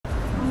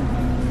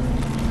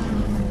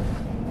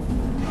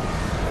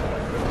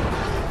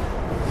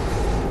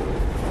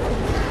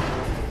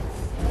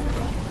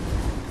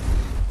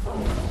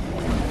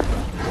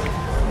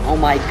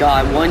my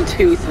god. 1,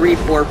 2, 3,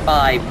 4,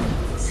 5,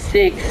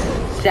 6,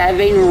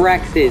 7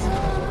 Rexes.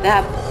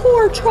 That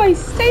poor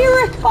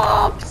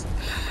Triceratops!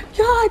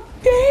 God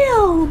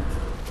damn!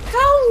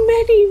 How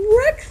many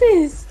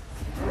Rexes?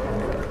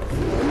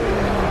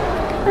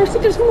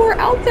 There's more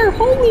out there.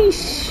 Holy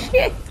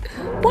shit!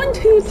 1,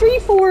 2, 3,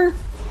 4.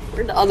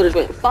 Where the others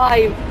went?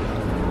 5,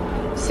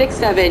 6,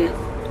 7,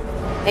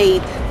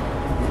 8.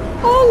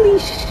 Holy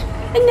shit!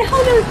 And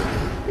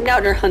now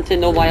they're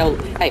hunting the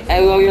wild. Hey,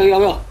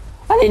 yo!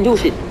 I didn't do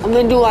shit. I'm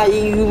gonna do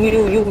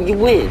you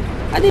win.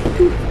 I didn't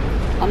do.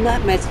 I'm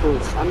not messing.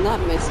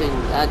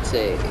 That's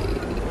a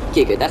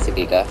Giga. That's a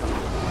Giga.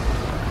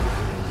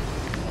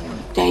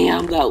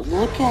 Damn though,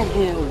 look at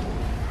him.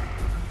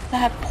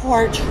 That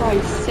poor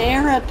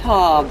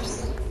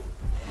Triceratops.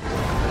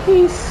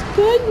 He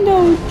stood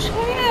no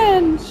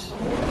chance.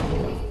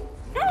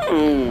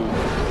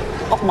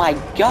 Oh my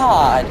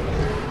god.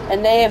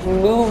 And they have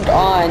moved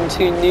on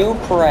to new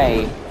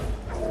prey.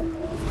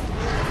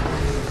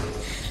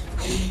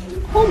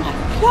 Oh my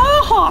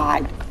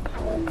god.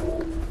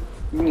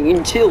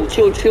 Chill.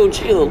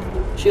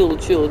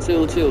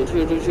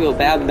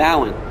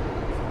 Bowing.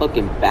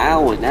 Fucking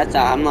bowing. That's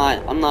I'm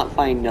not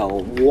fighting no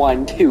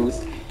 1, 2.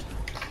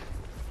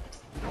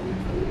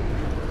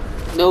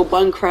 No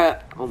bun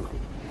crap. Oh my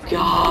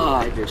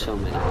god, there's so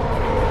many.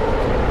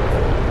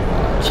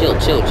 Chill.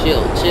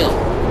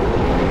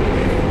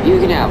 You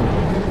can out.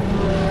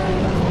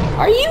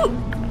 Are you?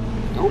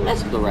 Don't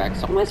mess with the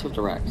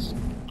Rex.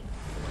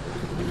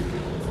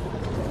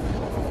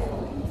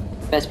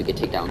 Best we could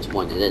take down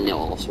one, and then they'll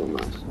also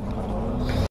run us.